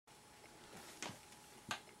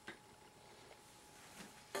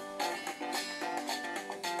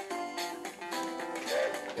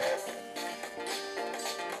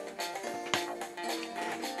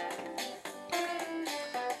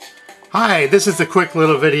Hi, this is a quick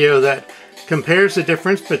little video that compares the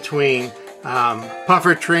difference between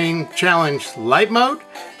Puffer Train Challenge Lite mode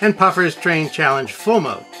and Puffer's Train Challenge Full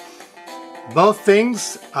mode. Both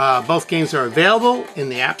games are available in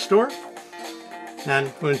the App Store. And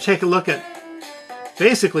we're going to take a look at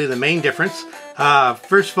basically the main difference.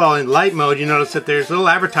 First of all, in Lite mode, you notice that there's little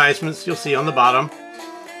advertisements you'll see on the bottom.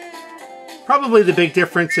 Probably the big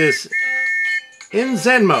difference is in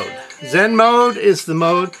Zen mode. Zen mode is the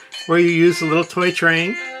mode where you use the little toy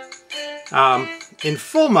train. In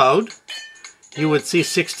full mode, you would see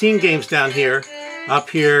 16 games down here.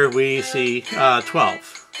 Up here we see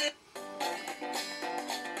 12.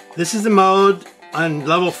 This is the mode. On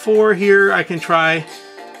level 4 here, I can try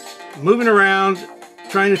moving around,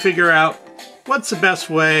 trying to figure out what's the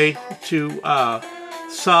best way to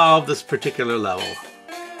solve this particular level.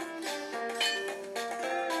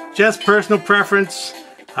 Just personal preference.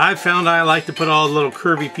 I found I like to put all the little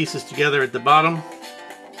curvy pieces together at the bottom.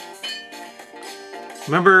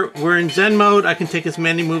 Remember, we're in Zen mode. I can take as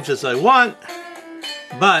many moves as I want,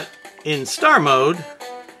 but in Star mode,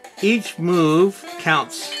 each move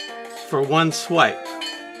counts for one swipe.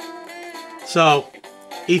 So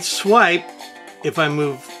each swipe, if I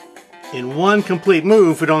move in one complete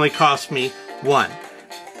move, would only cost me 1.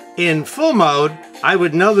 In full mode, I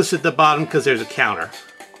would know this at the bottom because there's a counter.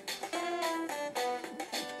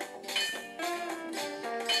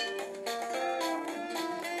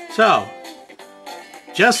 So,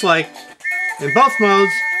 just like in both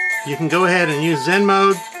modes, you can go ahead and use Zen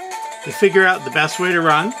mode to figure out the best way to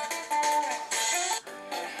run.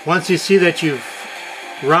 Once you see that you've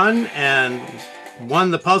run and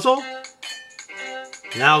won the puzzle,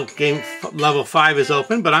 now game level 5 is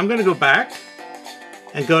open, but I'm going to go back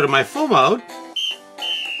and go to my full mode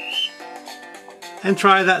and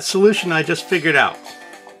try that solution I just figured out.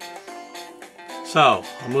 So,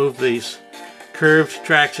 I'll move these curved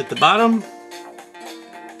tracks at the bottom.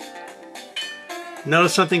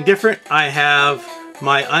 Notice something different. I have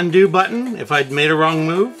my undo button. If I'd made a wrong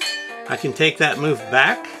move, I can take that move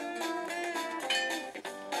back.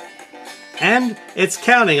 And it's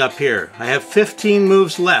counting up here. I have 15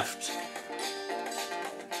 moves left.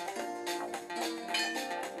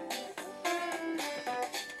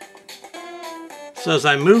 So as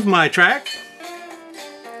I move my track,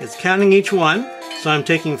 it's counting each one. So I'm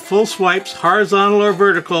taking full swipes, horizontal or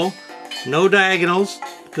vertical, no diagonals,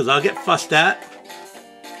 because I'll get fussed at.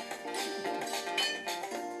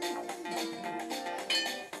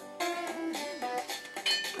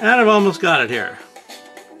 And I've almost got it here.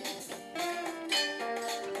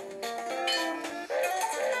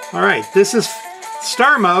 Alright, this is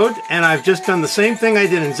Star mode, and I've just done the same thing I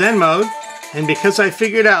did in Zen mode. And because I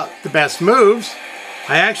figured out the best moves,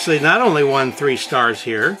 I actually not only won 3 stars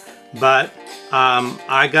here, but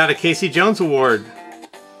I got a Casey Jones award.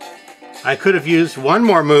 I could have used one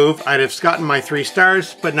more move, I'd have gotten my 3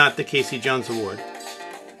 stars, but not the Casey Jones award.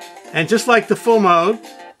 And just like the full mode,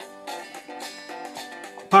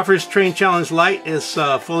 Puffer's Train Challenge Lite is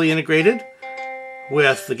fully integrated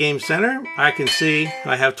with the Game Center. I can see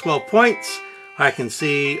I have 12 points. I can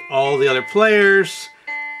see all the other players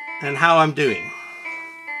and how I'm doing.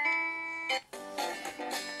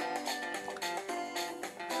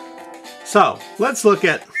 So let's look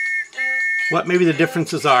at what maybe the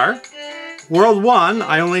differences are. World 1,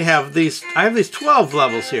 I have these 12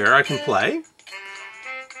 levels here I can play.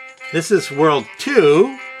 This is World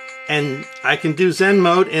 2, and I can do Zen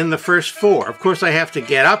mode in the first 4. Of course, I have to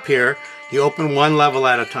get up here. You open one level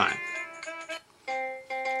at a time.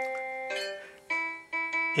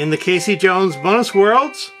 In the Casey Jones bonus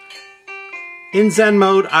worlds, in Zen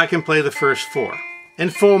mode, I can play the first 4. In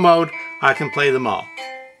full mode, I can play them all.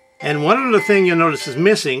 And one other thing you'll notice is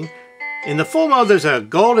missing. In the full mode, there's a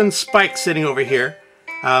golden spike sitting over here.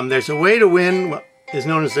 There's a way to win what is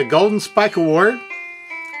known as the Golden Spike Award.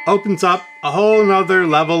 Opens up a whole nother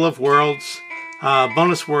level of worlds,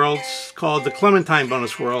 bonus worlds, called the Clementine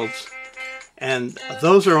bonus worlds. And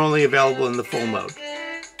those are only available in the full mode.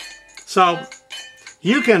 So,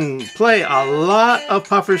 you can play a lot of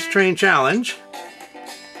Puffer's Train Challenge.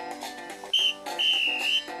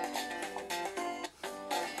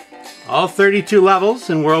 All 32 levels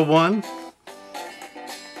in World 1,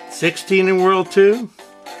 16 in World 2,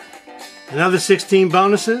 another 16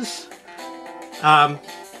 bonuses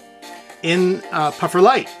in Puffer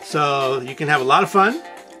Lite. So you can have a lot of fun,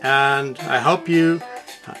 and I hope you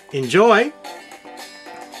enjoy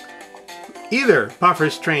either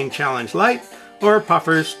Puffer's Train Challenge Lite or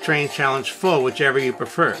Puffer's Train Challenge Full, whichever you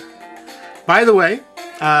prefer. By the way,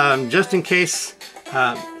 just in case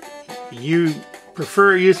you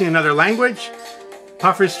prefer using another language,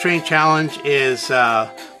 Puffer's Train Challenge is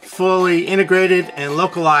fully integrated and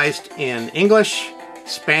localized in English,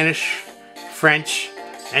 Spanish, French,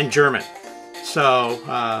 and German. So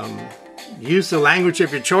use the language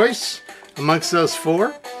of your choice amongst those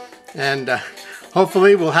four, and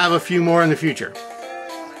hopefully we'll have a few more in the future.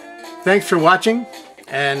 Thanks for watching,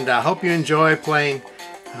 and I hope you enjoy playing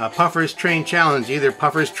Puffer's Train Challenge, either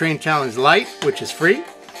Puffer's Train Challenge Lite, which is free,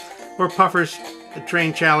 or Puffer's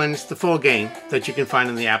Train Challenge, the full game that you can find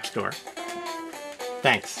in the App Store.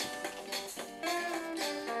 Thanks.